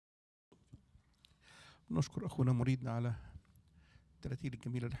نشكر أخونا مريدنا على التراتيل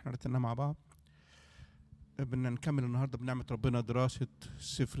الجميلة اللي احنا رتلناها مع بعض. بدنا نكمل النهارده بنعمة ربنا دراسة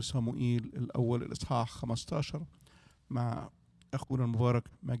سفر صموئيل الأول الإصحاح 15 مع أخونا المبارك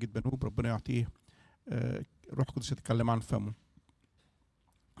ماجد بانوب، ربنا يعطيه روح قدس يتكلم عن فمه.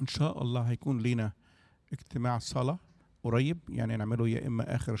 إن شاء الله هيكون لينا اجتماع صلاة قريب، يعني نعمله يا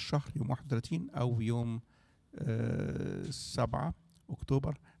إما آخر الشهر يوم 31 أو يوم 7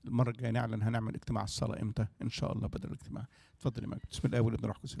 أكتوبر. المرة الجاية نعلن هنعمل اجتماع الصلاة إمتى إن شاء الله بدل الاجتماع. اتفضل يا ماجد. بسم الله والابن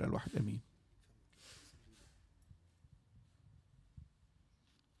والروح القدس الواحد آمين.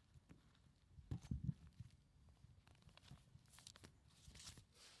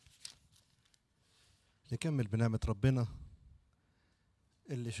 نكمل بنعمة ربنا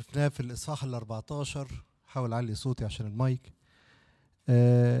اللي شفناه في الإصحاح 14. حاول علي صوتي عشان المايك.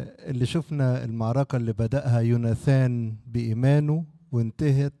 اللي شفنا المعركة اللي بدأها يوناثان بإيمانه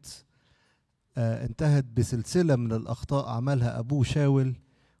وانتهت بسلسلة من الأخطاء عملها أبوه شاول،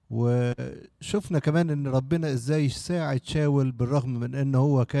 وشفنا كمان إن ربنا إزاي ساعد شاول بالرغم من إنه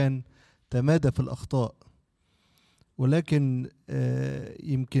هو كان تمادى في الأخطاء. ولكن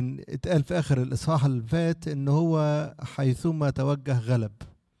يمكن اتقال في آخر الإصحاح اللي فات إن هو حيثما توجه غلب.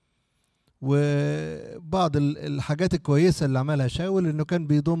 وبعض الحاجات الكويسة اللي عملها شاول إنه كان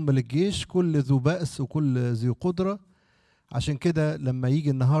بيضم للجيش كل ذو بأس وكل ذو قدرة. عشان كده لما يجي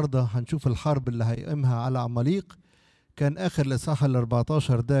النهاردة هنشوف الحرب اللي هيقيمها على عماليق. كان آخر الإصحاح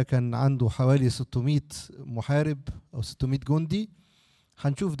 14 ده كان عنده حوالي 600 محارب أو 600 جندي.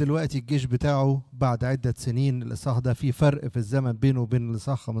 هنشوف دلوقتي الجيش بتاعه بعد عدة سنين. الإصحاح ده فيه فرق في الزمن بينه وبين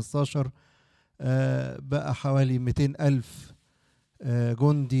الإصحاح 15. بقى حوالي 200,000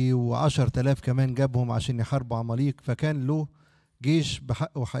 جندي و10,000 كمان جابهم عشان يحاربوا عماليق. فكان له جيش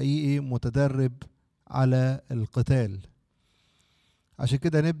بحقه حقيقي متدرب على القتال. عشان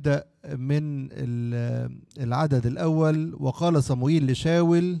كده نبدأ من العدد الأول. وقال صموئيل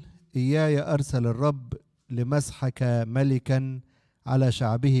لشاول: إياي أرسل الرب لمسحك ملكا على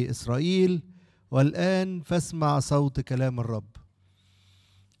شعبه إسرائيل، والآن فاسمع صوت كلام الرب.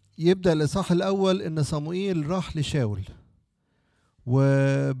 يبدأ الإصحاح الأول إن صموئيل راح لشاول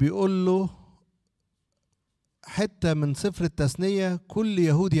وبيقول له حتة من سفر التثنية كل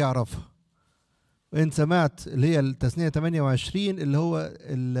يهودي يعرفها، وإن سمعت اللي هي التثنية 28 اللي هو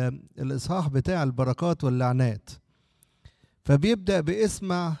الإصحاح بتاع البركات واللعنات. فبيبدأ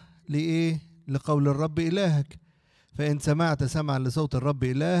باسمع لإيه؟ لقول الرب إلهك، فإن سمعت سمعا لصوت الرب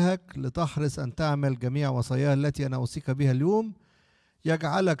إلهك لتحرص أن تعمل جميع وصاياه التي أنا أوصيك بها اليوم،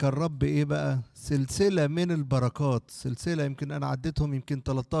 يجعلك الرب إيه بقى؟ سلسلة من البركات. سلسلة يمكن أنا عديتهم يمكن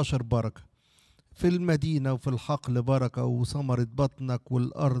 13 بركة في المدينة وفي الحقل بركة، وثمرة بطنك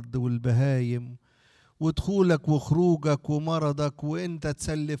والأرض والبهايم ودخولك وخروجك ومرضك وإنت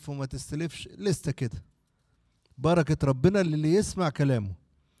تسلف وما تستلفش. لسه كده بركة ربنا اللي يسمع كلامه.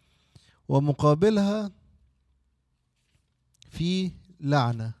 ومقابلها في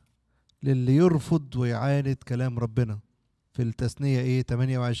لعنة للي يرفض ويعاند كلام ربنا في التثنية ايه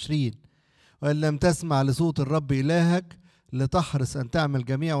 28: وإن لم تسمع لصوت الرب إلهك لتحرص أن تعمل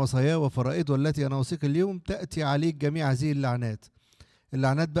جميع وصاياه وفرائضه التي أنا أوصيك اليوم تأتي عليك جميع هذه اللعنات.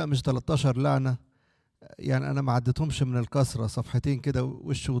 اللعنات بقى مش 13 لعنة، يعني أنا ما عدتهمش من الكسرة، صفحتين كده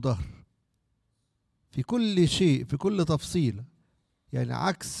وش وظهر في كل شيء في كل تفصيل، يعني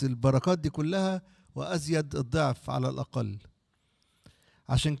عكس البركات دي كلها وأزيد الضعف على الأقل.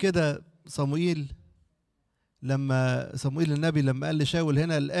 عشان كده صموئيل النبي لما قال لشاول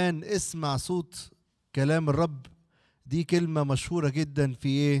هنا الآن اسمع صوت كلام الرب، دي كلمة مشهورة جدا في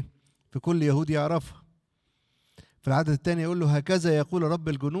ايه؟ في كل يهودي يعرفها. في العدد الثاني يقول له: هكذا يقول رب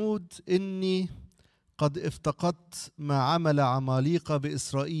الجنود إني قد افتقدت ما عمل عماليق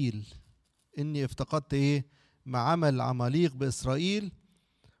بإسرائيل. إني افتقدت ايه؟ ما عمل عماليق بإسرائيل،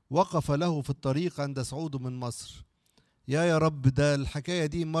 وقف له في الطريق عند صعوده من مصر. يا رب، ده الحكاية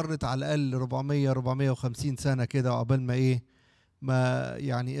دي مرت على الأقل 450 سنة كده، وعقبال ما ايه ما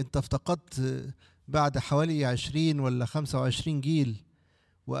يعني انت افتقدت بعد حوالي 20 ولا 25 جيل،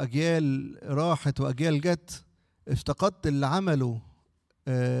 وأجيال راحت وأجيال جت. افتقدت اللي عمله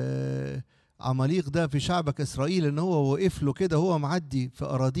عماليق ده في شعبك إسرائيل، ان هو وقف له كده هو معدي في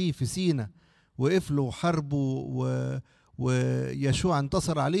أراضيه في سينا، وقف له حربه ويشوع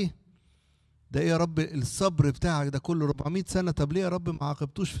انتصر عليه. ده ايه يا رب الصبر بتاعك ده كله 400 سنة؟ طب ليه يا رب ما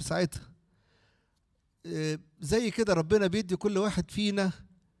عاقبتوش في ساعتها؟ زي كده ربنا بيدي كل واحد فينا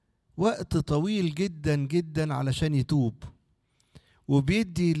وقت طويل جدا جدا علشان يتوب،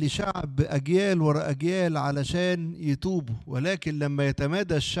 وبيدي لشعب أجيال ورا أجيال علشان يتوبوا. ولكن لما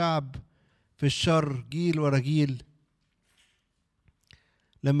يتمادى الشعب في الشر جيل ورا جيل،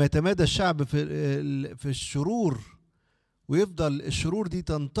 لما يتمادى الشعب في الشرور، ويفضل الشرور دي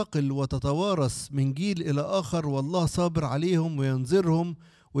تنتقل وتتوارث من جيل إلى آخر، والله صابر عليهم وينذرهم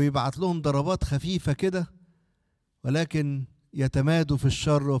ويبعت لهم ضربات خفيفة كده، ولكن يتمادوا في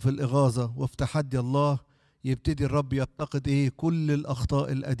الشر وفي الإغاظة وفي تحدي الله، يبتدي الرب يفتقد كل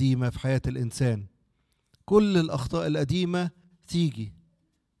الأخطاء القديمة في حياة الإنسان. كل الأخطاء القديمة تيجي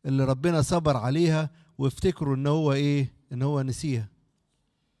اللي ربنا صبر عليها وافتكروا إن هو نسيها.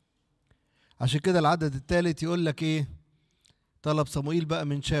 عشان كده العدد الثالث يقول لك طلب صموئيل بقى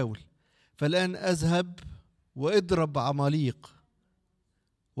من شاول: فالآن أذهب وأضرب عماليق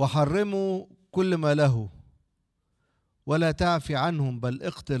وحرموا كل ما له، ولا تعفي عنهم، بل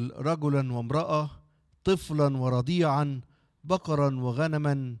اقتل رجلا وامرأة، طفلا ورضيعا، بقرا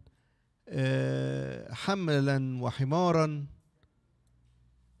وغنما، حملا وحمارا.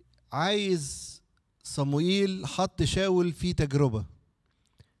 عايز صموئيل حط شاول في تجربة: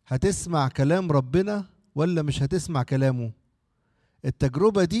 هتسمع كلام ربنا ولا مش هتسمع كلامه؟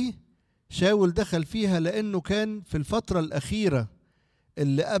 التجربة دي شاول دخل فيها لأنه كان في الفترة الأخيرة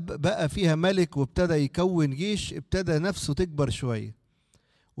اللي بقى فيها ملك وابتدى يكون جيش، ابتدى نفسه تكبر شوية،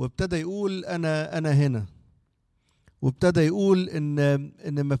 وابتدى يقول أنا هنا، وابتدى يقول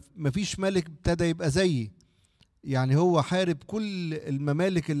إن مفيش ملك ابتدى يبقى زيي. يعني هو حارب كل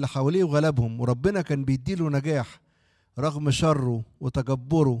الممالك اللي حواليه وغلبهم، وربنا كان بيديله نجاح رغم شره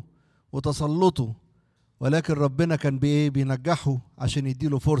وتجبره وتسلطه، ولكن ربنا كان بينجحه عشان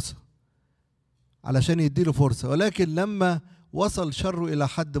يديله فرصة. ولكن لما وصل شره إلى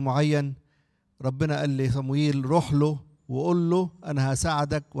حد معين، ربنا قال لي صموئيل روح له وقول له أنا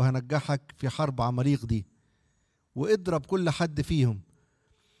هساعدك وهنجحك في حرب عماليق دي، واضرب كل حد فيهم.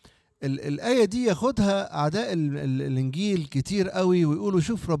 الآية دي ياخدها أعداء الإنجيل كتير قوي، ويقولوا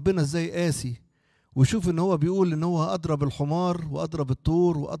شوف ربنا إزاي قاسي، وشوف إن هو بيقول إن هو أضرب الحمار وأضرب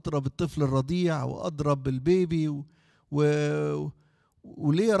الطور وأضرب الطفل الرضيع وأضرب البيبي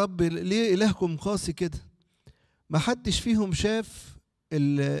وليه يا رب، ليه إلهكم قاسي كده؟ ما حدش فيهم شاف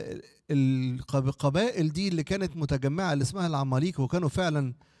القبائل دي اللي كانت متجمعة اللي اسمها العماليق، وكانوا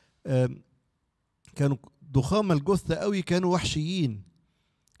فعلا كانوا ضخام الجثة قوي، كانوا وحشيين،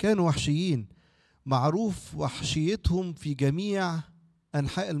 معروف وحشيتهم في جميع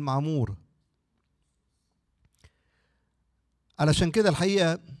أنحاء المعمورة. علشان كده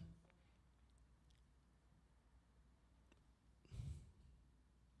الحقيقة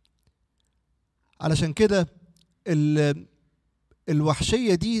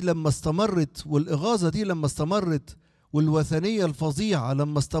الوحشية دي لما استمرت، والإغاظة دي لما استمرت، والوثنية الفظيعة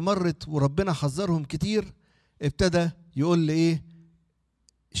لما استمرت، وربنا حذرهم كتير، ابتدى يقول لي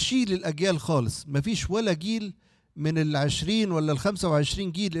شيل الأجيال خالص. مفيش ولا جيل من 20 ولا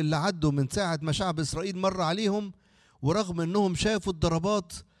 25 جيل اللي عدوا من ساعة ما شعب إسرائيل مر عليهم، ورغم أنهم شافوا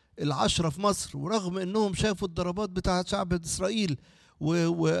الضربات 10 في مصر، ورغم أنهم شافوا الضربات بتاعة شعب إسرائيل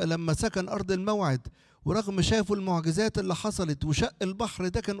ولما سكن أرض الموعد، ورغم شافوا المعجزات اللي حصلت وشق البحر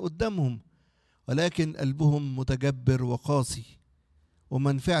ده كان قدامهم، ولكن قلبهم متجبر وقاسي،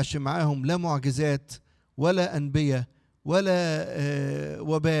 وما نفعش معاهم لا معجزات ولا أنبياء ولا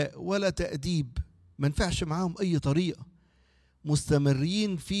وباء ولا تأديب، ما نفعش معاهم أي طريقة.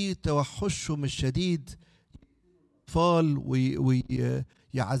 مستمرين في توحشهم الشديد، أطفال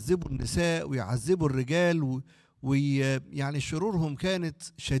ويعذبوا النساء ويعذبوا الرجال، ويعني شرورهم كانت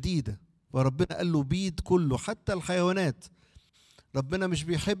شديدة. وربنا قال له بيد كله حتى الحيوانات. ربنا مش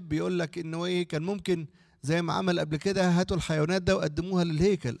بيحب يقول لك انه كان ممكن زي ما عمل قبل كده هاتوا الحيوانات ده وقدموها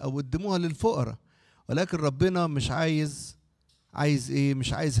للهيكل او قدموها للفقراء، ولكن ربنا مش عايز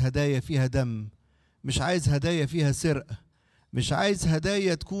مش عايز هدايا فيها دم، مش عايز هدايا فيها سرقة، مش عايز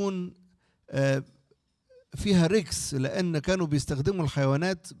هدايا تكون فيها ركس، لأن كانوا بيستخدموا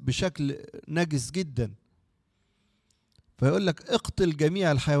الحيوانات بشكل نجس جدا. فيقول لك اقتل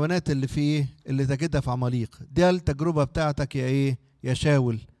جميع الحيوانات اللي تجدها في عماليق. دي التجربة بتاعتك يا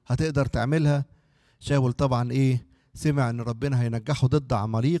شاول، هتقدر تعملها؟ شاول طبعا سمع ان ربنا هينجحه ضد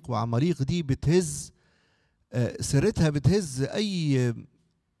عماليق، وعماليق دي بتهز سيرتها، بتهز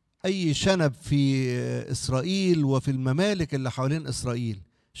اي شنب في اسرائيل وفي الممالك اللي حوالين اسرائيل.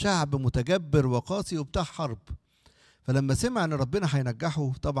 شعب متجبر وقاسي وبتاع حرب. فلما سمع ان ربنا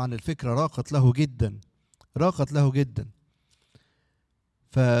هينجحه، طبعا الفكرة راقت له جدا.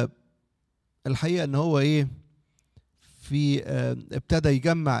 فالحقيقة ان هو ابتدى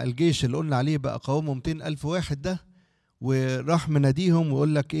يجمع الجيش اللي قلنا عليه بقى قوامه 200,000 واحد ده، وراح مناديهم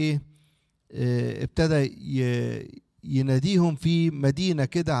ويقول لك ابتدى يناديهم في مدينة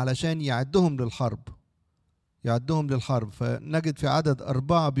كده علشان يعدهم للحرب. فنجد في عدد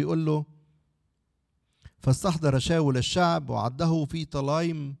 4 بيقول له: فاستحضر شاول الشعب وعده في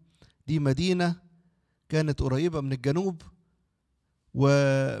طلايم، دي مدينة كانت قريبة من الجنوب،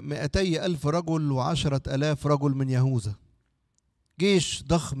 200,000 رجل و10,000 رجل من يهوذا. جيش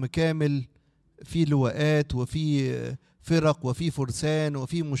ضخم كامل، فيه لواءات وفيه فرق وفيه فرسان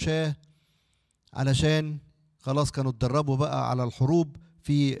وفيه مشاة، علشان خلاص كانوا اتدربوا بقى على الحروب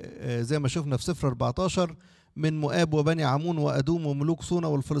في زي ما شفنا في سفر 14 من مؤاب وبني عمون وأدوم وملوك صونا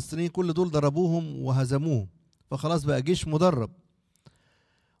والفلسطينيين، كل دول ضربوهم وهزموهم، فخلاص بقى جيش مدرب.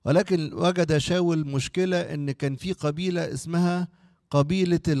 ولكن وجد شاول مشكلة، ان كان في قبيلة اسمها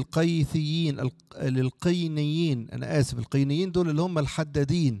قبيلة القينيين، انا اسف، القينيين دول اللي هم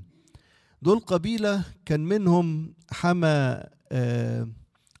الحدادين. دول قبيلة كان منهم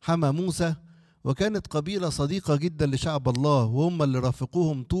حما موسى، وكانت قبيلة صديقة جدا لشعب الله، وهم اللي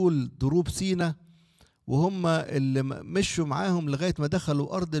رافقوهم طول دروب سينا، وهم اللي مشوا معاهم لغاية ما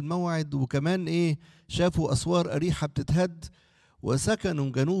دخلوا أرض الموعد، وكمان شافوا أسوار أريحة بتتهد، وسكنوا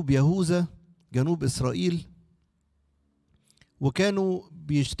جنوب يهوذا جنوب إسرائيل، وكانوا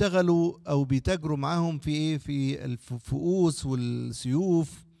بيشتغلوا أو بيتاجروا معاهم في الفؤوس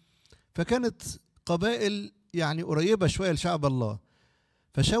والسيوف، فكانت قبائل يعني قريبة شوية لشعب الله.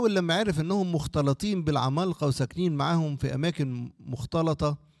 فشاول لما عرف انهم مختلطين بالعمالقة وساكنين معاهم في اماكن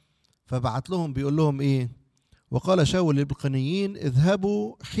مختلطة، فبعت لهم بيقول لهم وقال شاول للقنيين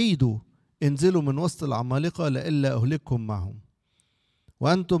اذهبوا حيدوا، انزلوا من وسط العمالقة لئلا اهلككم معهم،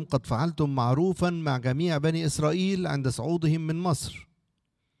 وانتم قد فعلتم معروفا مع جميع بني اسرائيل عند صعودهم من مصر.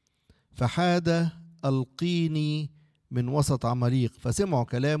 فحاد القيني من وسط عماليق فسمعوا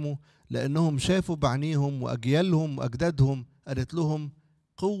كلامه، لانهم شافوا بعينيهم، واجيالهم واجدادهم قالت لهم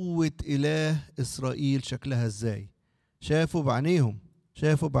قوة إله إسرائيل شكلها إزاي. شافوا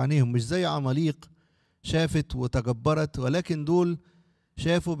بعينيهم، مش زي عماليق شافت وتجبرت، ولكن دول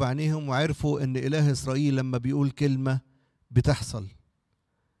شافوا بعينيهم وعرفوا إن إله إسرائيل لما بيقول كلمة بتحصل.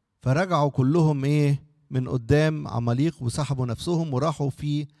 فرجعوا كلهم من قدام عماليق، وسحبوا نفسهم وراحوا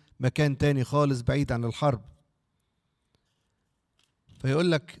في مكان تاني خالص بعيد عن الحرب.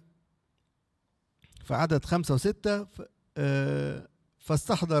 فيقول لك في عدد 5 و6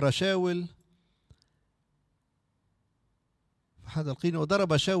 فاستحضر شاول هذا القين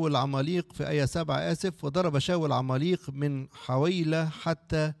وضرب شاول عماليق في آية 7 وضرب شاول عماليق من حويلة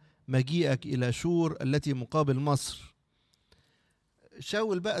حتى مجيئك إلى شور التي مقابل مصر.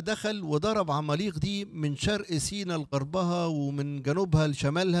 شاول بقى دخل وضرب عماليق دي من شرق سينا لغربها ومن جنوبها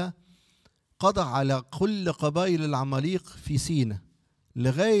لشمالها، قضى على كل قبائل العماليق في سينا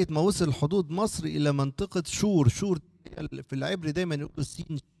لغاية ما وصل حدود مصر إلى منطقة شور. في العبري دايما يقولوا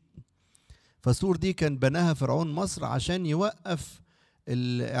السين، فسور دي كان بناها فرعون مصر عشان يوقف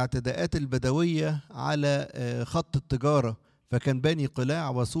الاعتداءات البدوية على خط التجارة، فكان باني قلاع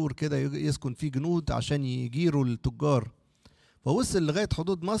وسور كده يسكن فيه جنود عشان يجيروا التجار. فوصل لغاية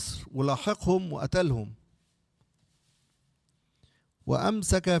حدود مصر ولاحقهم وقتلهم.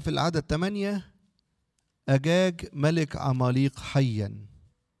 وأمسك في العدد 8 أجاج ملك عماليق حيا.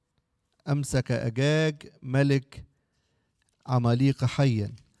 أمسك أجاج ملك عماليق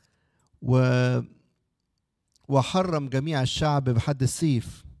حيا وحرم جميع الشعب بحد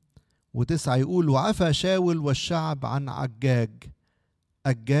السيف. 9 يقول وعفى شاول والشعب عن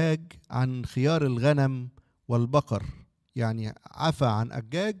أجاج عن خيار الغنم والبقر، يعني عفى عن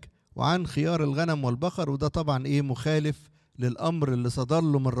أجاج وعن خيار الغنم والبقر. وده طبعا مخالف للأمر اللي صدر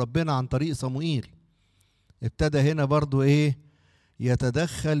له من ربنا عن طريق صموئيل. ابتدى هنا برضو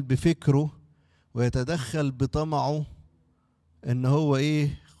يتدخل بفكره ويتدخل بطمعه، ان هو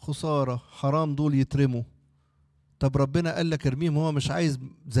خسارة، حرام دول يترموا. طب ربنا قال لك ارميهم، هو مش عايز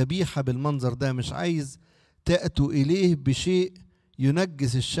ذبيحة بالمنظر ده، مش عايز تأتوا إليه بشيء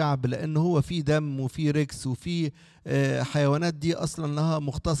ينجس الشعب، لأنه هو فيه دم وفيه ركس وفيه حيوانات دي أصلا لها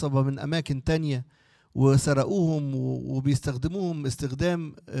مغتصبة من أماكن تانية، وسرقوهم وبيستخدموهم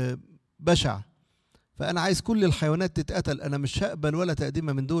استخدام بشع. فأنا عايز كل الحيوانات تتقتل، أنا مش هقبل ولا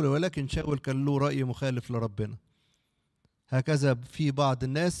تقديمة من دول. ولكن شاول كان له رأي مخالف لربنا. هكذا في بعض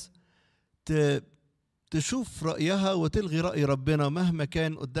الناس تشوف رأيها وتلغي رأي ربنا مهما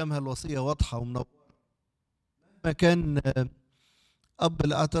كان قدامها الوصية واضحة ومنورة، مهما كان أب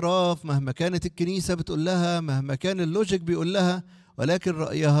الاعتراف، مهما كانت الكنيسة بتقول لها، مهما كان اللوجيك بيقول لها، ولكن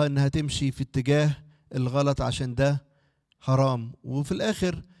رأيها إنها تمشي في اتجاه الغلط عشان ده حرام. وفي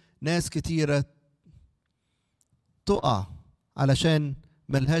الآخر ناس كتيرة تقع علشان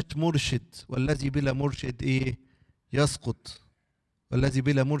ملهاش مرشد، والذي بلا مرشد يسقط، والذي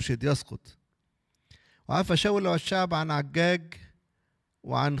بلا مرشد يسقط. وعفى شاول والشعب عن عجاج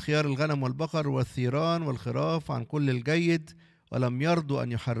وعن خيار الغنم والبقر والثيران والخراف عن كل الجيد، ولم يرضوا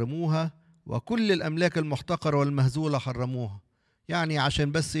أن يحرموها وكل الأملاك المحتقرة والمهزولة حرموها. يعني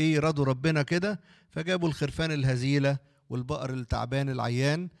عشان بس إيه يرضوا ربنا كده، فجابوا الخرفان الهزيلة والبقر التعبان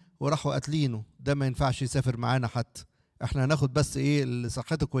العيان وراحوا قاتلينه. ده ما ينفعش يسافر معانا حتى، احنا هناخد بس ايه اللي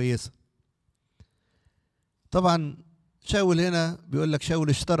صحته كويسة. طبعا شاول هنا بيقول لك شاول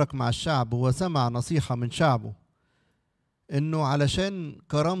اشترك مع الشعب وسمع نصيحة من شعبه انه علشان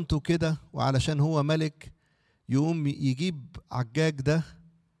كرامته كده وعلشان هو ملك يقوم يجيب عجاج ده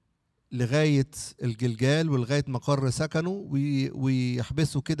لغاية الجلجال ولغاية مقر سكنه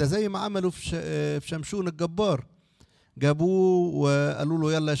ويحبسه كده زي ما عملوا في شمشون الجبار. جابوه وقالوا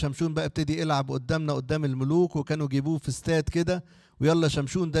له يلا يا شمشون بقى ابتدي العب قدامنا قدام الملوك، وكانوا جيبوه في استاد كده، ويلا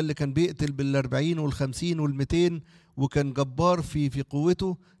شمشون ده اللي كان بيقتل بال40 وال50 وال200 وكان جبار في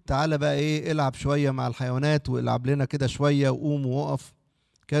قوته، تعالى بقى ايه العب شوية مع الحيوانات والعب لنا كده شوية وقوم ووقف.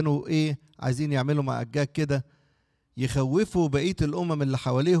 كانوا ايه عايزين يعملوا مع أجاج كده يخوفوا بقية الأمم اللي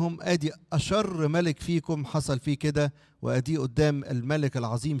حواليهم، ادي أشر ملك فيكم حصل فيه كده، وادي قدام الملك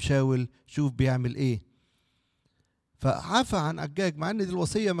العظيم شاول شوف بيعمل ايه. فعفى عن أجاج، مع ان دي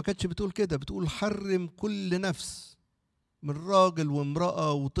الوصية ما كانتش بتقول كده، بتقول حرم كل نفس من راجل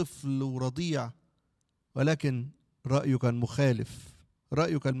وامرأة وطفل ورضيع، ولكن رأيه كان مخالف،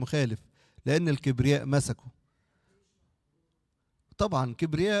 رأيه كان مخالف لأن الكبرياء مسكه. طبعا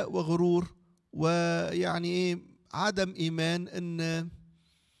كبرياء وغرور، ويعني ايه عدم إيمان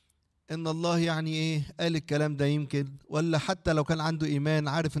إن الله يعني ايه قال الكلام ده يمكن، ولا حتى لو كان عنده إيمان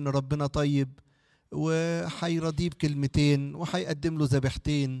عارف إن ربنا طيب وحيرضيه بكلمتين وحيقدم له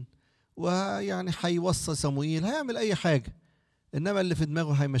ذبيحتين ويعني حيوصى صموئيل، هيعمل أي حاجة، إنما اللي في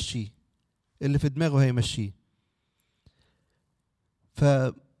دماغه هيمشيه، اللي في دماغه هيمشيه.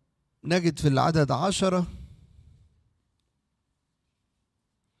 فنجد في العدد 10: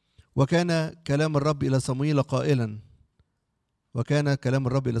 وكان كلام الرب إلى صموئيل قائلا، وكان كلام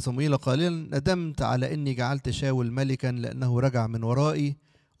الرب إلى صموئيل قائلا ندمت على إني جعلت شاول ملكا لأنه رجع من ورائي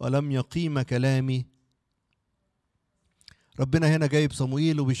ولم يقيم كلامي. ربنا هنا جايب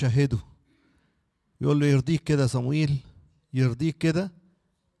صموئيل وبيشهده، يقول له يرضيك كده صموئيل، يرضيك كده،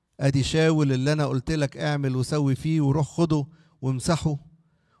 ادي شاول اللي انا قلت لك اعمل وسوي فيه وروح خده وامسحه،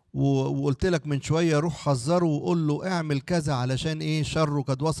 وقلت لك من شويه روح حذره وقول له اعمل كذا علشان ايه شره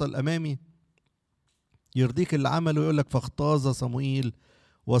قد وصل امامي. يرضيك اللي عمله. يقول لك فاختاظ صموئيل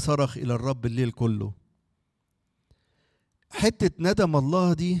وصرخ الى الرب الليل كله. حته ندم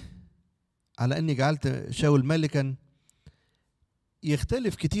الله دي على اني جعلت شاول ملكا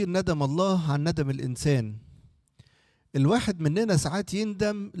يختلف كتير ندم الله عن ندم الانسان. الواحد مننا ساعات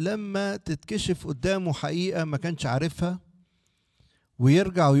يندم لما تتكشف قدامه حقيقة ما كانش عارفها،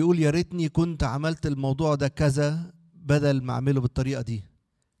 ويرجع ويقول يا ريتني كنت عملت الموضوع ده كذا بدل ما اعمله بالطريقة دي،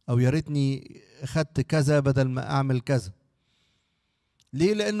 او يا ريتني خدت كذا بدل ما اعمل كذا.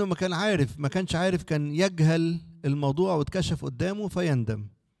 ليه؟ لانه ما كانش عارف، كان يجهل الموضوع واتكشف قدامه فيندم.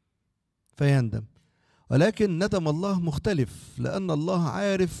 ولكن ندم الله مختلف، لان الله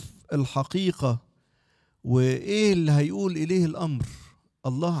عارف الحقيقة وايه اللي هيقول اليه الامر.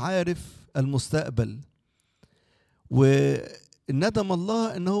 الله عارف المستقبل. والندم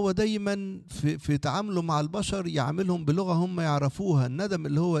الله ان هو دايما في تعامله مع البشر يعاملهم بلغة هم يعرفوها. الندم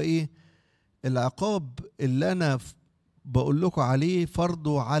اللي هو ايه؟ العقاب اللي انا بقول لكم عليه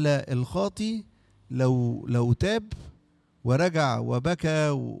فرضه على الخاطي لو تاب ورجع وبكى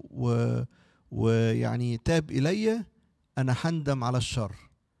ويعني تاب الي، انا هندم على الشر.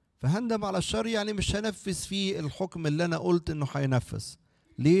 فهندم على الشر يعني مش هنفذ فيه الحكم اللي انا قلت انه هينفذ.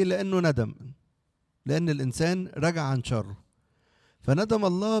 ليه؟ لانه ندم، لان الانسان رجع عن شره. فندم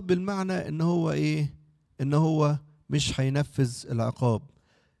الله بالمعنى ان هو ايه؟ ان هو مش هينفذ العقاب.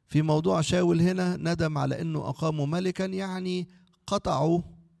 في موضوع شاول هنا ندم على انه اقامه ملكا، يعني قطعه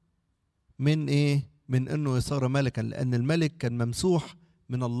من ايه؟ من انه يصير ملكا، لان الملك كان ممسوح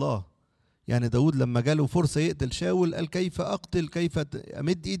من الله. يعني داود لما جاله فرصة يقتل شاول قال كيف أقتل، كيف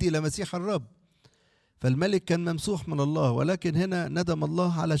أمد إيدي لمسيح الرب. فالملك كان ممسوح من الله، ولكن هنا ندم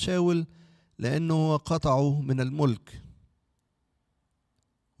الله على شاول لأنه قطعه من الملك.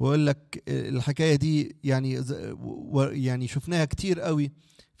 ويقول لك الحكاية دي يعني شفناها كتير قوي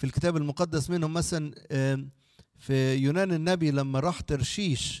في الكتاب المقدس، منهم مثلا في يونان النبي لما راح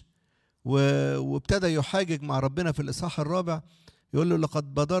ترشيش وابتدى يحاجج مع ربنا في الإصحاح 4، يقول له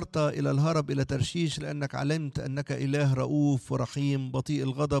لقد بدرت إلى الهرب إلى ترشيش لأنك علمت أنك إله رؤوف ورحيم بطيء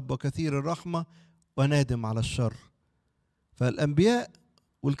الغضب وكثير الرحمة ونادم على الشر. فالأنبياء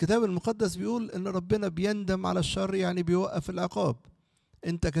والكتاب المقدس بيقول إن ربنا بيندم على الشر، يعني بيوقف العقاب.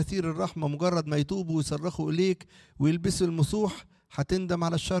 أنت كثير الرحمة، مجرد ما يتوبوا ويصرخوا إليك ويلبسوا المسوح هتندم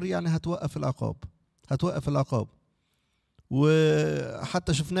على الشر، يعني هتوقف العقاب.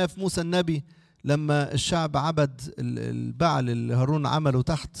 وحتى شفناه في موسى النبي لما الشعب عبد البعل اللي هارون عمله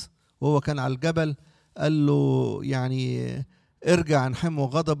تحت وهو كان على الجبل، قال له يعني ارجع عن حمو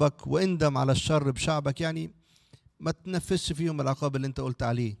غضبك واندم على الشر بشعبك، يعني ما تنفذش فيهم العقاب اللي انت قلت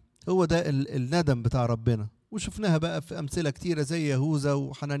عليه. هو ده الندم بتاع ربنا، وشفناها بقى في امثله كتيره زي يهوذا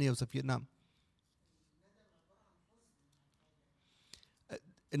وحنانيا وسفير. نعم،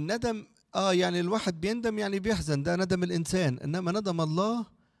 الندم يعني الواحد بيندم يعني بيحزن، ده ندم الانسان، انما ندم الله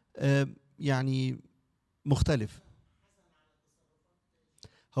يعني مختلف.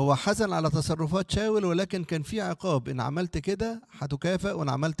 هو حزن على تصرفات شاول، ولكن كان في عقاب، ان عملت كده هتكافئ وان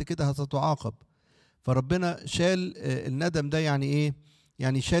عملت كده هتتعاقب. فربنا شال الندم ده، يعني ايه؟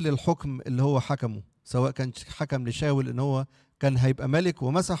 يعني شال الحكم اللي هو حكمه، سواء كان حكم لشاول ان هو كان هيبقى ملك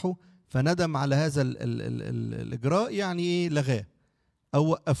ومسحه، فندم على هذا ال الاجراء، يعني ايه؟ لغاه او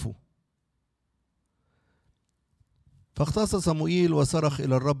وقفه. فاختص صموئيل وصرخ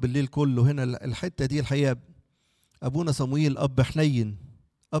الى الرب الليل كله. هنا الحته دي الحقيقه ابونا صموئيل اب حنين،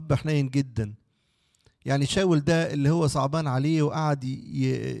 اب حنين جدا. يعني شاول ده اللي هو صعبان عليه وقعد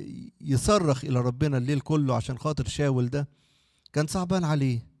يصرخ الى ربنا الليل كله عشان خاطر شاول ده كان صعبان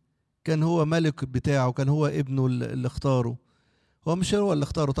عليه، كان هو ملك بتاعه، كان هو ابنه اللي اختاره. هو مش هو اللي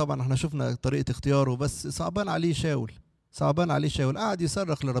اختاره طبعا، احنا شفنا طريقة اختياره، بس صعبان عليه شاول، صعبان عليه شاول. قعد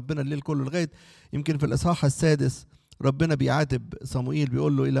يصرخ لربنا الليل كله لغاية يمكن في الإصحاح السادس ربنا بيعاتب صموئيل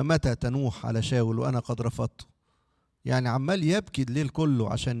بيقول له إلى متى تنوح على شاول وأنا قد رفضته. يعني عمال يبكي الليل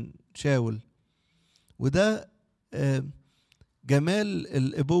كله عشان شاول. وده جمال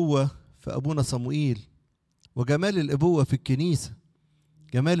الأبوة في أبونا صموئيل، وجمال الأبوة في الكنيسة.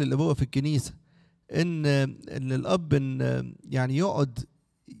 جمال الأبوة في الكنيسة إن الأب يعني يقعد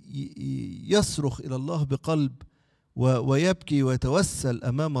يصرخ إلى الله بقلب ويبكي ويتوسل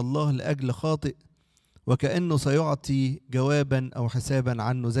أمام الله لأجل خاطئ، وكأنه سيعطي جوابا أو حسابا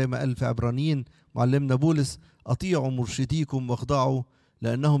عنه، زي ما قال في عبرانيين معلمنا بولس: أطيعوا مرشديكم واخضعوا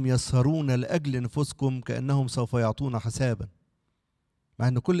لأنهم يسهرون لأجل نفوسكم كأنهم سوف يعطون حسابا. مع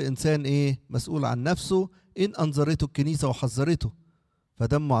أن كل إنسان مسؤول عن نفسه، إن أنظرته الكنيسة وحذرته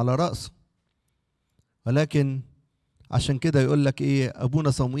فدمه على رأسه. ولكن عشان كده يقول لك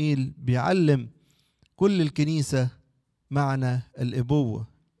أبونا صموئيل بيعلم كل الكنيسة معنى الأبوة،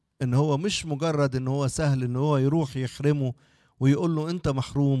 إن هو مش مجرد إن هو سهل إن هو يروح يخرمه ويقول له أنت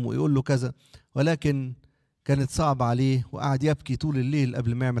محروم ويقول له كذا، ولكن كانت صعبة عليه وقعد يبكي طول الليل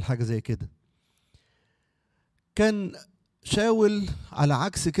قبل ما يعمل حاجة زي كده. كان شاول على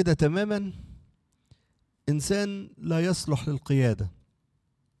عكس كده تماما، إنسان لا يصلح للقيادة،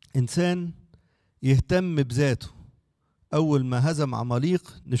 إنسان يهتم بذاته. أول ما هزم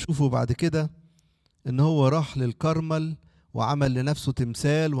عماليق نشوفه بعد كده إن هو راح للكرمل وعمل لنفسه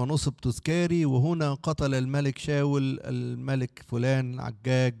تمثال ونصب تذكاري، وهنا قتل الملك شاول الملك فلان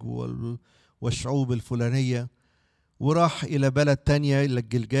عجاج والشعوب الفلانية، وراح إلى بلد تانية إلى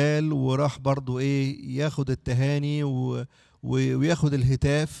الجلجال، وراح برضو ياخد التهاني وياخد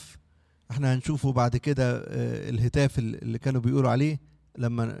الهتاف. احنا هنشوفه بعد كده الهتاف اللي كانوا بيقولوا عليه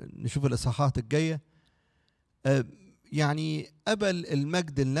لما نشوف الإصحاحات الجاية. يعني قبل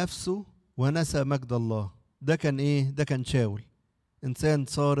المجد لنفسه ونسى مجد الله. ده كان ده كان شاول، إنسان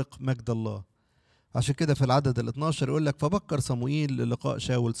سارق مجد الله. عشان كده في العدد 12 يقول لك: فبكر صموئيل للقاء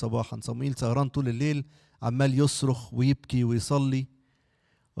شاول صباحا. صموئيل سهران طول الليل عمال يصرخ ويبكي ويصلي،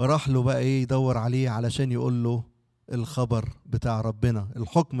 وراح له بقى يدور عليه علشان يقول له الخبر بتاع ربنا،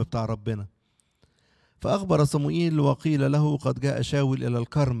 الحكم بتاع ربنا. فأخبر صموئيل وقيل له: قد جاء شاول إلى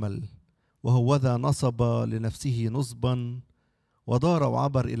الكرمل وهوذا نصب لنفسه نصبا ودار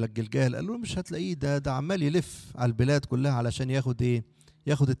وعبر إلى الجلجال. قالوا مش هتلاقيه، ده عمال يلف على البلاد كلها علشان ياخد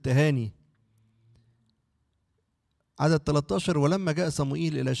ياخد التهاني. عدد 13: ولما جاء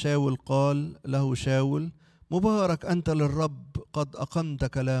صموئيل إلى شاول قال له شاول: مبارك أنت للرب، قد أقمت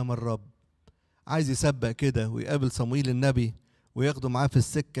كلام الرب. عايز يسبق كده ويقابل صموئيل النبي وياخده معاه في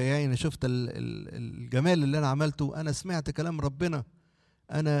السكة. يعني شفت الجمال اللي أنا عملته، أنا سمعت كلام ربنا،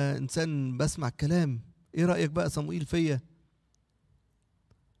 أنا إنسان بسمع الكلام، إيه رأيك بقى صموئيل فيا؟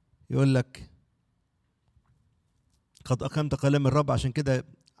 يقول لك قد أقمت كلام الرب. عشان كده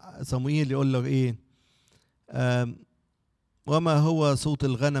صموئيل يقول له وما هو صوت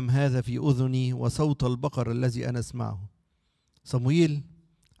الغنم هذا في أذني وصوت البقر الذي أنا أسمعه. صموئيل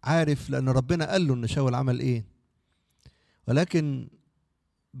عارف لأن ربنا قال له إن شاول عمل ولكن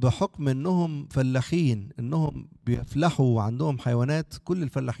بحكم إنهم فلاحين، إنهم بيفلحوا وعندهم حيوانات، كل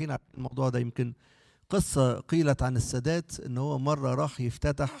الفلاحين عارفين الموضوع ده. يمكن قصة قيلت عن السادات إن هو مرة راح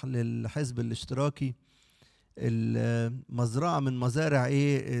يفتتح للحزب الاشتراكي المزرعة من مزارع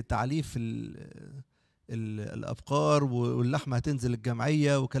تعليف الأبقار واللحمة هتنزل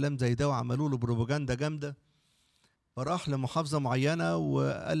الجمعية وكلام زي ده، وعملوا له بروباجندا جامدة. فراح لمحافظة معينة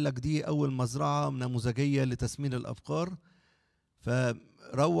وقال لك دي أول مزرعة نموذجية لتسمين الأبقار.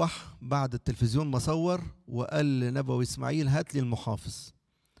 فروح بعد التلفزيون مصور وقال لنبوي إسماعيل هات لي المحافظ.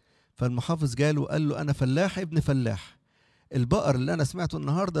 فالمحافظ جاله قال له أنا فلاح ابن فلاح، البقر اللي أنا سمعته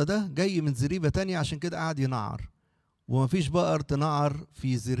النهاردة ده جاي من زريبة تانية، عشان كده قاعد ينعر، ومفيش بقر تنعر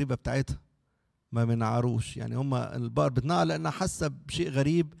في الزريبة بتاعتها، ما بنعروش. يعني هما البقر بتنعر لأنها حاسة بشيء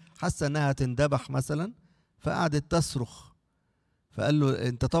غريب، حاسة أنها تندبح مثلا، فقعدت تصرخ. فقال له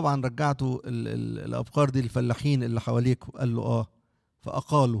أنت طبعا رجعتوا الأبقار دي للفلاحين اللي حواليك. قال له آه.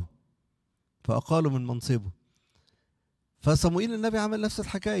 فأقالوا من منصبه. فصموئيل النبي عمل نفس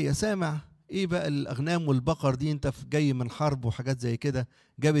الحكاية، سامع ايه بقى الاغنام والبقر دي، انت جاي من حرب وحاجات زي كده،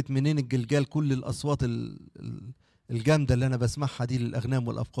 جابت منين الجلجال كل الاصوات الجامده اللي انا بسمعها دي للاغنام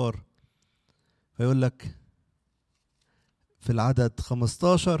والابقار. فيقول لك في العدد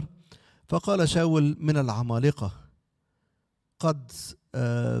 15 فقال شاول من العمالقه قد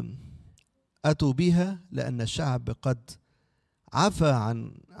اتوا بها لان الشعب قد عفى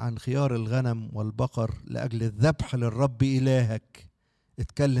عن خيار الغنم والبقر لاجل الذبح للرب الهك.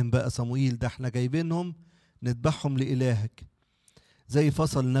 اتكلم بقى صموئيل، ده احنا جايبينهم نذبحهم لإلهك. زي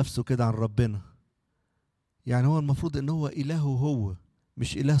فصل نفسه كده عن ربنا. يعني هو المفروض ان هو إلهه هو،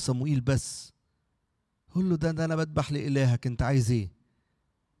 مش إله صموئيل بس. قول له ده انا بذبح لإلهك، انت عايز ايه؟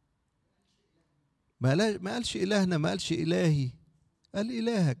 ما قالش إلهنا، ما قالش إلهي، قال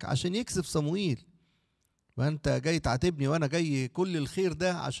إلهك عشان يكسف صموئيل. ما انت جاي تعاتبني وانا جاي كل الخير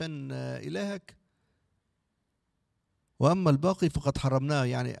ده عشان إلهك. واما الباقي فقد حرمناه.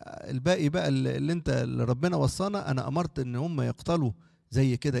 يعني الباقي بقى اللي ربنا وصانا، انا امرت ان هم يقتلوا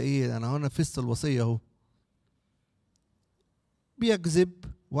زي كده. ايه انا هنا فزت الوصيه اهو. بيكذب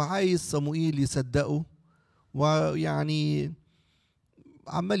وعايز صموئيل يصدقه، ويعني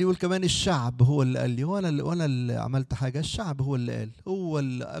عمال يقول كمان الشعب هو اللي قال لي، وانا اللي عملت حاجه، الشعب هو اللي قال، هو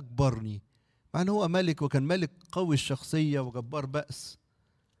اللي اجبرني. مع ان هو ملك، وكان ملك قوي الشخصيه وجبار بأس،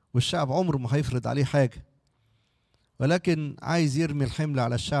 والشعب عمره ما هيفرض عليه حاجه، ولكن عايز يرمي الحمل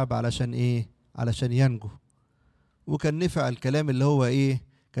على الشعب. علشان ايه؟ علشان ينجو. وكان نفع الكلام اللي هو ايه؟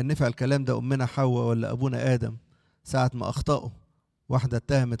 كان نفع الكلام ده امنا حواء ولا ابونا ادم ساعة ما اخطأوا. واحدة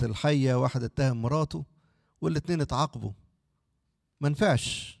اتهمت الحية، واحدة اتهم مراته، والاتنين اتعاقبوا. ما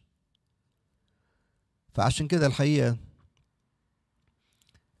نفعش. فعشان كده الحقيقة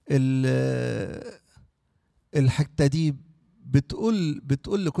الحتة دي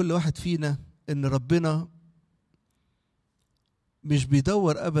بتقول لكل واحد فينا ان ربنا مش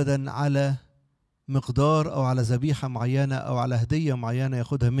بيدور ابدا على مقدار او على ذبيحه معينه او على هديه معينه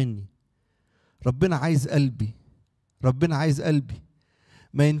ياخدها مني. ربنا عايز قلبي. ربنا عايز قلبي.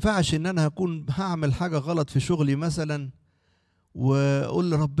 ما ينفعش ان انا هعمل حاجه غلط في شغلي مثلا،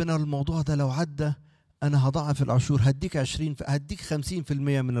 واقول لربنا الموضوع ده لو عدى انا هضاعف العشور، هديك 20، هديك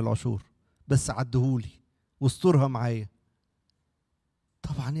 50% من العشور، بس عدهولي واسترها معايا.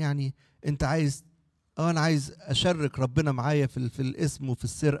 طبعا يعني انت عايز، انا عايز اشرك ربنا معايا في الاسم وفي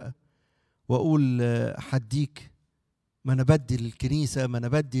السرقه، واقول حديك. ما انا بدي للكنيسه، ما انا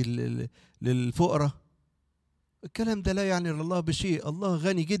بدي للفقراء. الكلام ده لا يعني لله بشيء. الله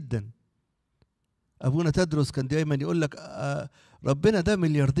غني جدا. ابونا تدرس كان دايما يقول لك ربنا ده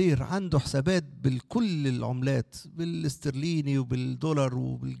ملياردير، عنده حسابات بالكل العملات، بالاسترليني وبالدولار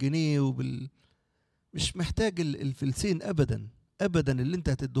وبالجنيه مش محتاج الفلسين ابدا ابدا اللي انت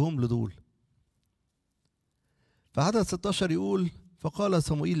هتديهم له دول. فعدد 16 يقول فقال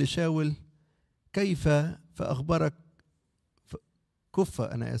صموئيل لشاول كيف فأخبرك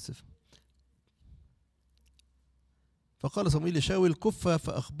فقال صموئيل لشاول كف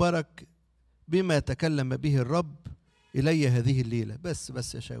فأخبرك بما تكلم به الرب إلي هذه الليلة.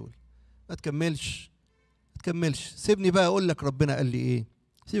 بس يا شاول، ما تكملش، سيبني بقى أقول لك ربنا قال لي إيه.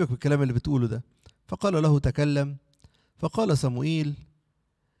 سيبك من الكلام اللي بتقوله ده. فقال له تكلم. فقال صموئيل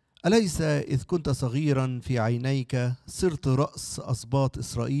أليس إذ كنت صغيرا في عينيك صرت رأس أسباط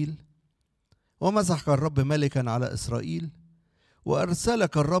إسرائيل، ومسحك الرب ملكا على إسرائيل،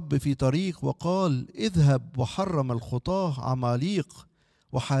 وأرسلك الرب في طريق وقال اذهب وحرم الخطاة عماليق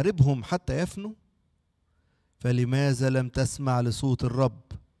وحاربهم حتى يفنوا؟ فلماذا لم تسمع لصوت الرب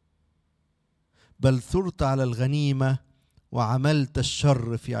بل ثرت على الغنيمة وعملت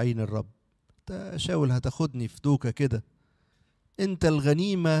الشر في عين الرب؟ شاول هتاخدني في دوكة كده. انت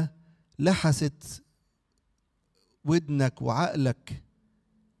الغنيمة لحست ودنك وعقلك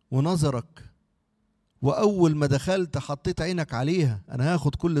ونظرك، وأول ما دخلت حطيت عينك عليها. أنا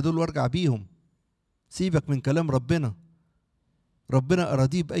هاخد كل دول وارجع بيهم. سيبك من كلام ربنا. ربنا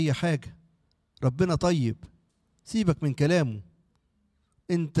أراضيه بأي حاجة. ربنا طيب، سيبك من كلامه،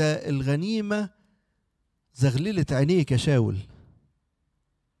 انت الغنيمة زغللت عينيك يا شاول.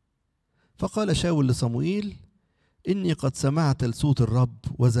 فقال شاول لصموئيل: إني قد سمعت لصوت الرب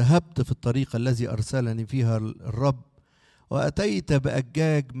وذهبت في الطريق الذي أرسلني فيها الرب، وأتيت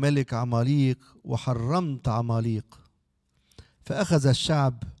بأجاج ملك عماليق وحرمت عماليق. فأخذ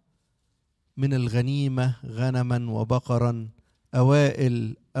الشعب من الغنيمة غنما وبقرا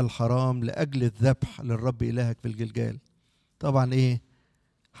أوائل الحرام لأجل الذبح للرب إلهك في الجلجال. طبعا إيه؟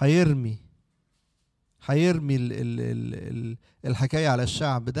 هيرمي الحكاية على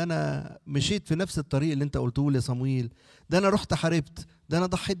الشعب. ده أنا مشيت في نفس الطريق اللي أنت قلته لي يا صموئيل، ده أنا رحت حاربت، ده أنا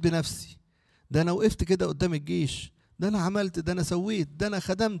ضحيت بنفسي، ده أنا وقفت كده قدام الجيش، ده أنا عملت، ده أنا سويت، ده أنا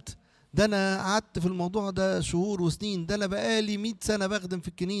خدمت، ده أنا قعدت في الموضوع ده شهور وسنين، ده أنا بقالي 100 سنة بخدم في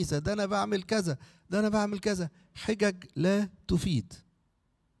الكنيسة، ده أنا بعمل كذا، ده أنا بعمل كذا. حجج لا تفيد،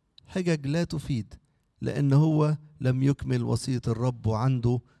 حجج لا تفيد، لأن هو لم يكمل وصية الرب،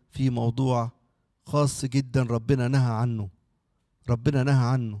 وعنده في موضوع خاص جدا ربنا نهى عنه، ربنا نهى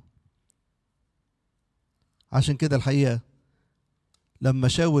عنه. عشان كده الحقيقة لما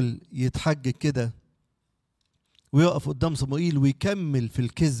شاول يتحجج كده ويقف قدام صموئيل ويكمل في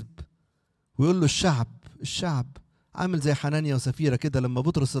الكذب ويقول له الشعب عامل زي حنانيا وسفيرة كده، لما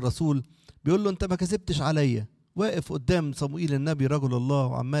بطرس الرسول بيقول له انت ما كذبتش عليا، واقف قدام صموئيل النبي رجل الله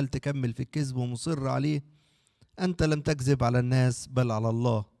وعمال تكمل في الكذب ومصر عليه. انت لم تكذب على الناس بل على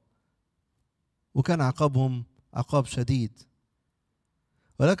الله. وكان عقابهم عقاب شديد،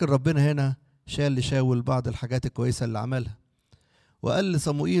 ولكن ربنا هنا شال لشاول بعض الحاجات الكويسة اللي عملها، وقال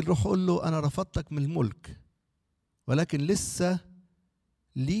لصموئيل روح قول له أنا رفضتك من الملك، ولكن لسه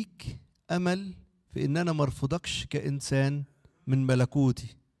ليك أمل في إن أنا مرفضكش كإنسان من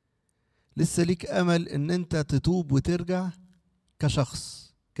ملكوتي، لسه ليك أمل إن أنت تتوب وترجع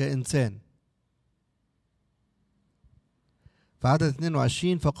كشخص كإنسان. في عدد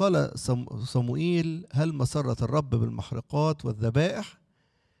 22 فقال صموئيل هل مسرت الرب بالمحرقات والذبائح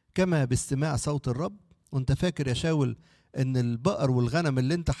كما باستماع صوت الرب؟ وانت فاكر يا شاول ان البقر والغنم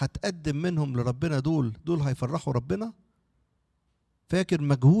اللي انت هتقدم منهم لربنا دول هيفرحوا ربنا؟ فاكر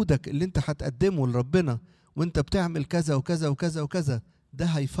مجهودك اللي انت هتقدمه لربنا وانت بتعمل كذا وكذا وكذا وكذا ده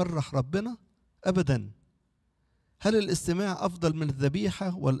هيفرح ربنا؟ ابدا. هل الاستماع افضل من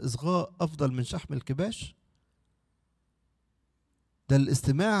الذبيحة والاصغاء افضل من شحم الكباش؟ ده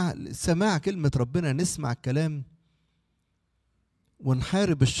الاستماع، سماع كلمة ربنا، نسمع الكلام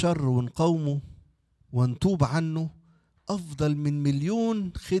ونحارب الشر ونقاومه ونتوب عنه، أفضل من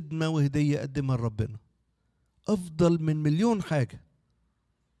مليون خدمة وهدية قدمها لربنا، أفضل من مليون حاجة.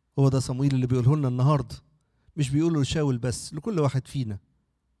 هو ده صموئيل اللي بيقوله لنا النهاردة، مش بيقوله لشاول بس، لكل واحد فينا.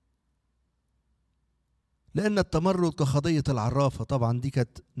 لأن التمرد كخطية العرافة، طبعا دي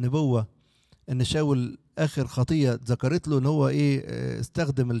كانت نبوة ان شاول اخر خطيه ذكرت له ان هو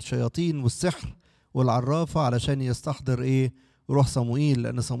استخدم الشياطين والسحر والعرافه علشان يستحضر روح صموئيل،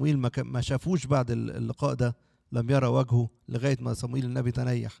 لان صموئيل ما شافوش بعد اللقاء ده، لم يرى وجهه لغايه ما صموئيل النبي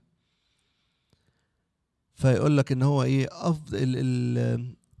تنيح. فيقول لك ان هو افضل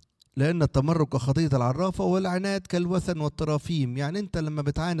لان التمرد كخطيه العرافه والعناد كالوثن والترافيم. يعني انت لما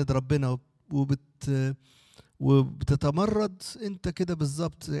بتعاند ربنا وبتتمرد، انت كده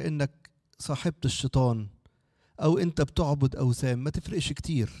بالظبط انك صاحبت الشيطان او انت بتعبد اوثان. ما تفرقش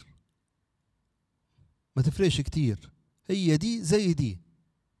كتير، ما تفرقش كتير، هي دي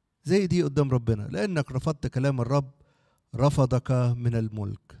زي دي قدام ربنا، لانك رفضت كلام الرب رفضك من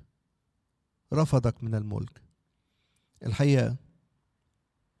الملك، رفضك من الملك. الحقيقة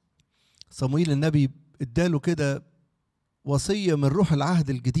صموئيل النبي اداله كده وصية من روح العهد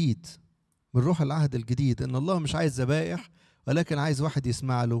الجديد، من روح العهد الجديد، ان الله مش عايز ذبائح ولكن عايز واحد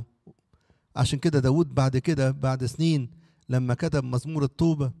يسمع له. عشان كده داود بعد كده بعد سنين لما كتب مزمور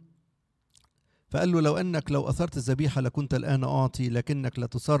التوبة فقال له لو أثرت الذبيحة لكنت الآن أعطي، لكنك لا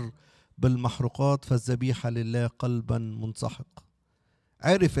تصر بالمحروقات فالذبيحة لله قلبا منسحق.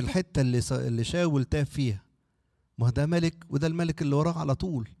 عرف الحتة اللي شاول تاب فيها، ما ده ملك وده الملك اللي وراه على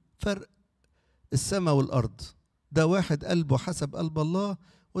طول، فرق السماء والأرض. ده واحد قلبه حسب قلب الله،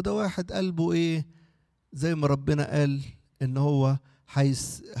 وده واحد قلبه زي ما ربنا قال إن هو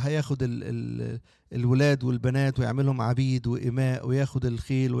هياخد الولاد والبنات ويعملهم عبيد وإماء، وياخد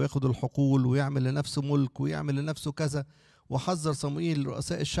الخيل وياخد الحقول ويعمل لنفسه ملك ويعمل لنفسه كذا. وحذر صموئيل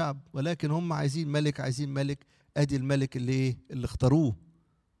رؤساء الشعب، ولكن هم عايزين ملك، عايزين ملك. ادي الملك اللي اختاروه.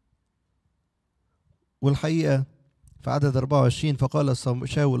 والحقيقة في عدد 24 فقال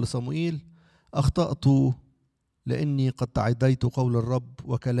شاول لصموئيل أخطأت لأني قد تعديت قول الرب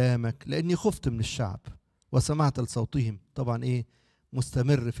وكلامك، لأني خفت من الشعب وسمعت لصوتهم. طبعا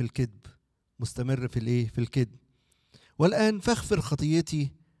مستمر في الكذب، مستمر في الايه؟ في الكذب. والآن فاغفر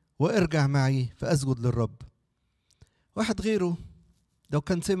خطيتي وارجع معي فأسجد للرب. واحد غيره لو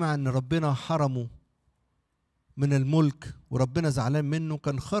كان سمع ان ربنا حرمه من الملك وربنا زعلان منه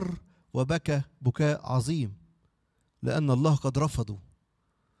كان خر وبكى بكاء عظيم لأن الله قد رفضه.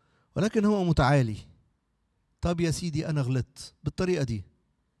 ولكن هو متعالي. طب يا سيدي أنا غلطت بالطريقة دي.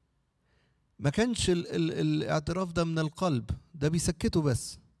 ما كانش الاعتراف ده من القلب، ده بيسكته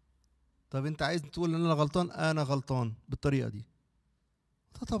بس. طب انت عايز تقول ان انا غلطان؟ انا غلطان بالطريقة دي.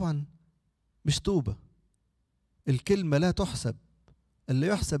 ده طبعا مش توبة. الكلمة لا تحسب. اللي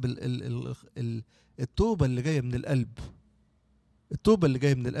يحسب التوبة اللي جاية من القلب. التوبة اللي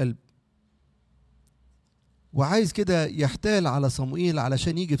جاية من القلب. وعايز كده يحتال على صموئيل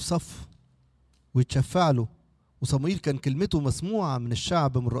علشان يجي في صف ويتشفع له. وصموئيل كان كلمته مسموعة من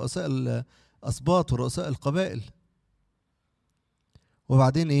الشعب، من رؤساء الأسباط ورؤساء القبائل.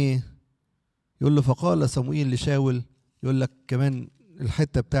 وبعدين ايه؟ يقول له فقال صموئيل لشاول، يقول لك كمان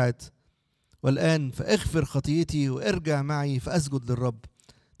الحتة بتاعت والآن فاغفر خطيتي وارجع معي فأسجد للرب.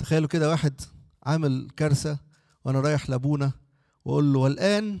 تخيلوا كده واحد عامل كارثة وانا رايح لابونا واقول له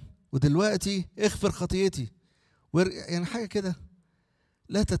والآن ودلوقتي اغفر خطيتي، يعني حاجة كده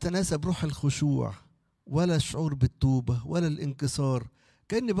لا تتناسب روح الخشوع ولا الشعور بالتوبة ولا الانكسار.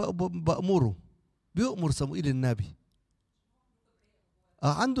 كأني بأمره، بيأمر صموئيل النبي.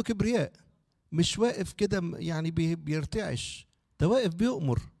 عنده كبرياء، مش واقف كده يعني بيرتعش، ده واقف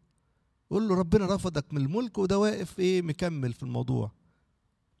بيأمر. قول له ربنا رفضك من الملك، وده واقف ايه مكمل في الموضوع.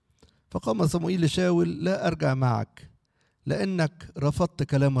 فقام صموئيل لشاول لا أرجع معك لأنك رفضت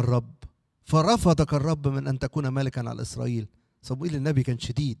كلام الرب، فرفضك الرب من أن تكون ملكا على إسرائيل. صموئيل النبي كان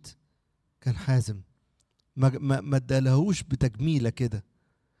شديد، كان حازم، ما ادالهوش بتجميلة كده،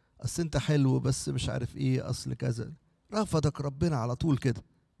 أصل أنت حلو بس مش عارف إيه، أصل كذا. رفضك ربنا على طول كده،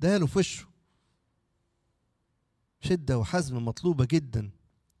 داله في وشه. شدة وحزم مطلوبة جدا.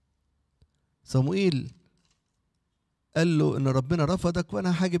 صموئيل قال له ان ربنا رفضك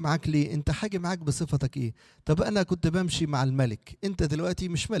وانا هاجي معاك ليه؟ انت هاجي معاك بصفتك ايه؟ طب انا كنت بمشي مع الملك، انت دلوقتي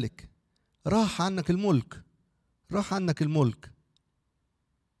مش ملك، راح عنك الملك، راح عنك الملك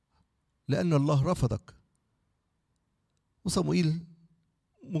لان الله رفضك. وصموئيل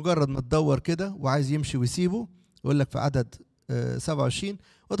مجرد ما تدور كده وعايز يمشي ويسيبه، يقول لك في عدد 27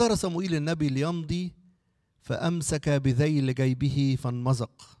 ودار صموئيل النبي ليمضي فامسك بذيل جيبه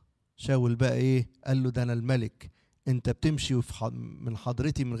فانمزق. شاول بقى ايه؟ قال له ده انا الملك، انت بتمشي من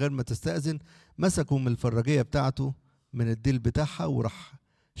حضرتي من غير ما تستأذن. مسكوا من الفراجية بتاعته من الديل بتاعها وراح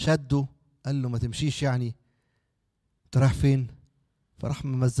شده، قال له ما تمشيش، يعني انت رايح فين؟ فراح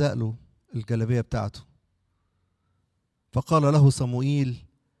ممزق له الجلابية بتاعته. فقال له صموئيل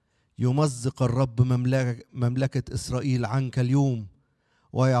يمزق الرب مملكة إسرائيل عنك اليوم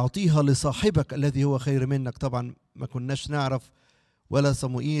ويعطيها لصاحبك الذي هو خير منك. طبعا ما كناش نعرف، ولا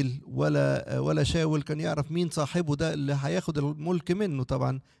صموئيل ولا شاول كان يعرف مين صاحبه ده اللي هياخد الملك منه.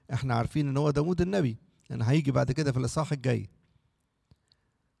 طبعا احنا عارفين ان هو داود النبي، لان هيجي بعد كده في الإصحاح الجاي.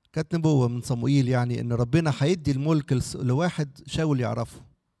 كانت نبوة من صموئيل يعني ان ربنا هيدي الملك لواحد شاول يعرفه.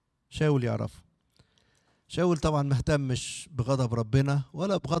 شاول طبعا ما اهتمش بغضب ربنا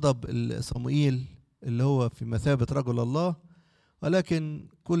ولا بغضب صموئيل اللي هو في مثابة رجل الله، ولكن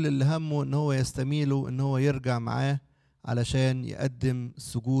كل اللي همه ان هو يستميله ان هو يرجع معاه علشان يقدم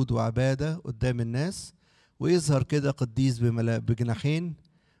سجود وعبادة قدام الناس ويظهر كده قديس بجناحين،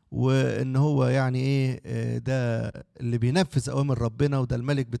 وان هو يعني ايه ده اللي بينفذ اوامر ربنا، وده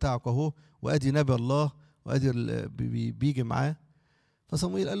الملك بتاعك اهو، وادي نبي الله، وادي بيجي معاه.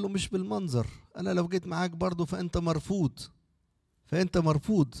 فصموئيل قال له مش بالمنظر، انا لو جيت معاك برضه فانت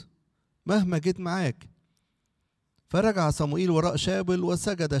مرفوض مهما جيت معاك. فرجع صموئيل وراء شاول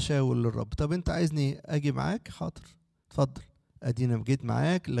وسجد شاول للرب. طب انت عايزني اجي معاك؟ حاضر، اتفضل، ادينا جيت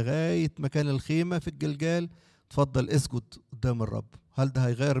معاك لغايه مكان الخيمه في الجلجال، اتفضل اسجد قدام الرب. هل ده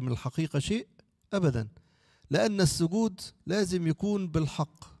هيغير من الحقيقه شيء؟ ابدا، لان السجود لازم يكون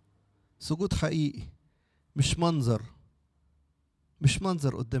بالحق، سجود حقيقي، مش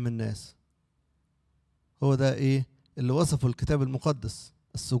منظر قدام الناس. هو ده ايه اللي وصفه الكتاب المقدس،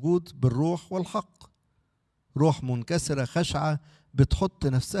 السجود بالروح والحق. روح منكسرة خشعة بتحط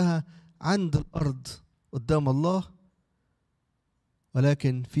نفسها عند الأرض قدام الله،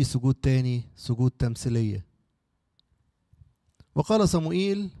 ولكن في سجود تاني، سجود تمثيلية. وقال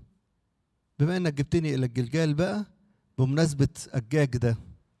صموئيل بما أنك جبتني إلى الجلجال بقى بمناسبة أجاج ده،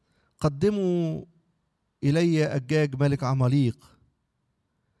 قدموا إلي أجاج ملك عماليق.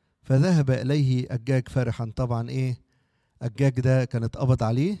 فذهب إليه أجاج فرحا. طبعا إيه أجاج ده؟ كان اتقبض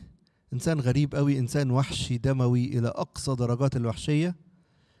عليه، إنسان غريب قوي، إنسان وحشي دموي إلى أقصى درجات الوحشية.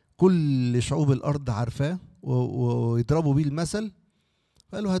 كل شعوب الأرض عارفاه ويضربوا بيه المثل.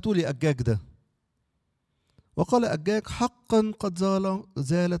 قالوا هاتوا لي أجاج ده. وقال أجاج حقا قد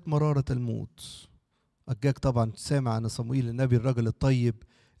زالت مرارة الموت. أجاج طبعا سامع عن صموئيل النبي الرجل الطيب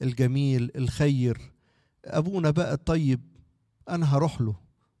الجميل الخير، أبونا بقى الطيب، أنا هروح له،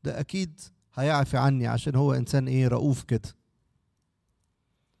 ده أكيد هيعفي عني عشان هو إنسان إيه رؤوف كده.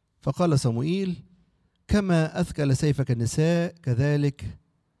 فقال صموئيل كما أثكل سيفك النساء كذلك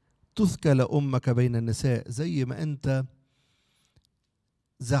تثكل أمك بين النساء. زي ما أنت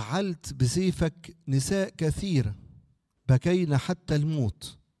زعلت بسيفك نساء كثيرة بكينا حتى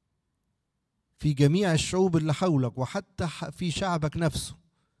الموت في جميع الشعوب اللي حولك وحتى في شعبك نفسه،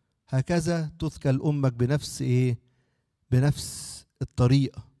 هكذا تثكل أمك بنفس إيه؟ بنفس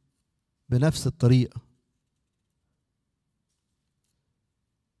الطريقة، بنفس الطريقة.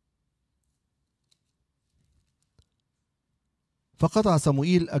 فقطع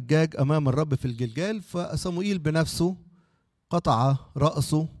صموئيل أجاج أمام الرب في الجلجال، فصموئيل بنفسه قطع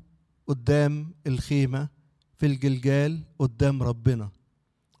رأسه قدام الخيمة في الجلجال قدام ربنا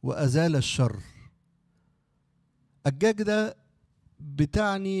وأزال الشر. أجاج ده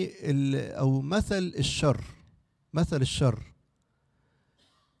بتعني أو مثل الشر، مثل الشر.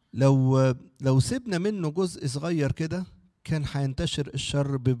 لو سيبنا منه جزء صغير كده كان هينتشر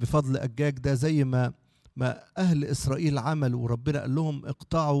الشر بفضل أجاج ده، زي ما أهل إسرائيل عملوا وربنا قال لهم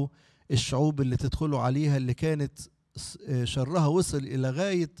اقطعوا الشعوب اللي تدخلوا عليها اللي كانت شرها وصل إلى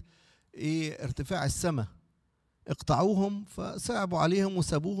غاية إيه ارتفاع السماء، اقطعوهم فصعبوا عليهم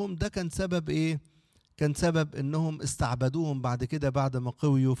وسابوهم. ده كان سبب إيه؟ كان سبب إنهم استعبدوهم بعد كده بعد ما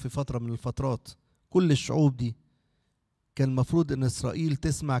قويوا في فترة من الفترات. كل الشعوب دي كان المفروض إن إسرائيل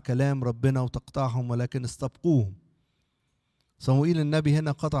تسمع كلام ربنا وتقطعهم، ولكن استبقوهم. صموئيل النبي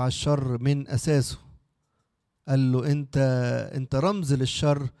هنا قطع الشر من أساسه، قال له أنت رمز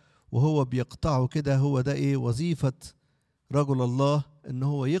للشر، وهو بيقطعه كده. هو ده إيه وظيفة رجل الله، إن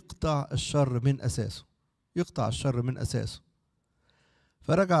هو يقطع الشر من أساسه، يقطع الشر من أساسه.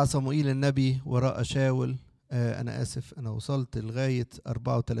 فرجع صموئيل النبي وراء شاول. أنا آسف، أنا وصلت لغاية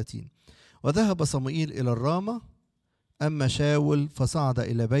 34. وذهب صموئيل إلى الرامة، أما شاول فصعد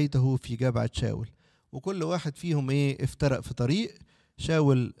إلى بيته في جبعة شاول. وكل واحد فيهم إيه افترق في طريق.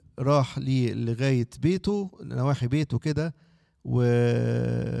 شاول راح لغاية بيته، نواحي بيته كده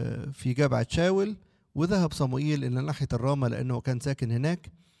وفي جبعة شاول، وذهب صموئيل إلى ناحية الرامة لأنه كان ساكن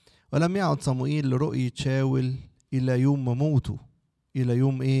هناك. ولم يعد صموئيل لرؤية شاول إلى يوم موته. إلى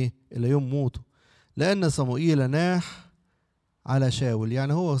يوم إيه؟ إلى يوم موته، لأن صموئيل ناح على شاول.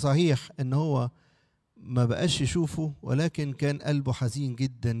 يعني هو صحيح إن هو ما بقاش يشوفه، ولكن كان قلبه حزين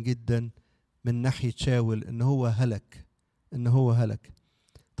جدا جدا من ناحية شاول إن هو هلك، إن هو هلك.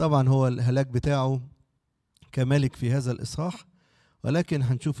 طبعا هو الهلاك بتاعه كملك في هذا الإصحاح، ولكن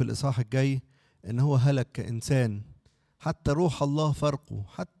هنشوف الإصحاح الجاي إن هو هلك كإنسان. حتى روح الله فرقه،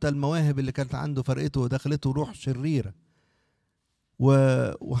 حتى المواهب اللي كانت عنده فرقته ودخلته روح شريرة.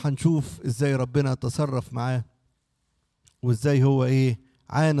 وهنشوف إزاي ربنا تصرف معاه، وإزاي هو إيه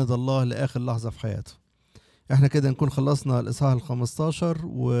عاند الله لآخر لحظة في حياته. احنا كده نكون خلصنا الإصحاح 15،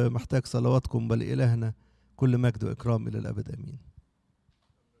 ومحتاج صلواتكم. بل إلهنا كل مجد وإكرام إلى الأبد آمين.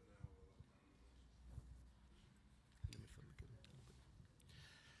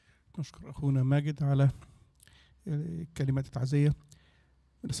 نشكر أخونا ماجد على كلمات التعزية.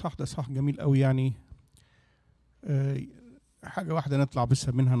 الإصحاح ده إصحاح جميل قوي، يعني حاجة واحدة نطلع بس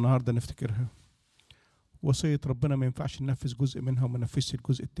منها النهاردة نفتكرها: وصية ربنا ما ينفعش ننفذ جزء منها وما ننفذش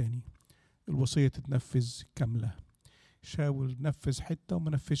الجزء التاني. الوصية تتنفذ كاملة. شاول نفذ حتة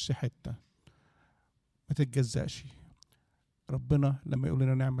وما نفذش حتة، ما تتجزأش. ربنا لما يقول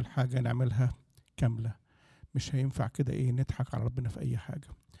لنا نعمل حاجة نعملها كاملة، مش هينفع كده ايه نضحك على ربنا في اي حاجة.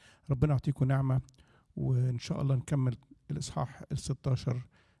 ربنا يعطيكم نعمة، وان شاء الله نكمل الإصحاح 16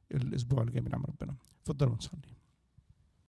 الاسبوع الجاي بنعم ربنا. اتفضلوا نصلي.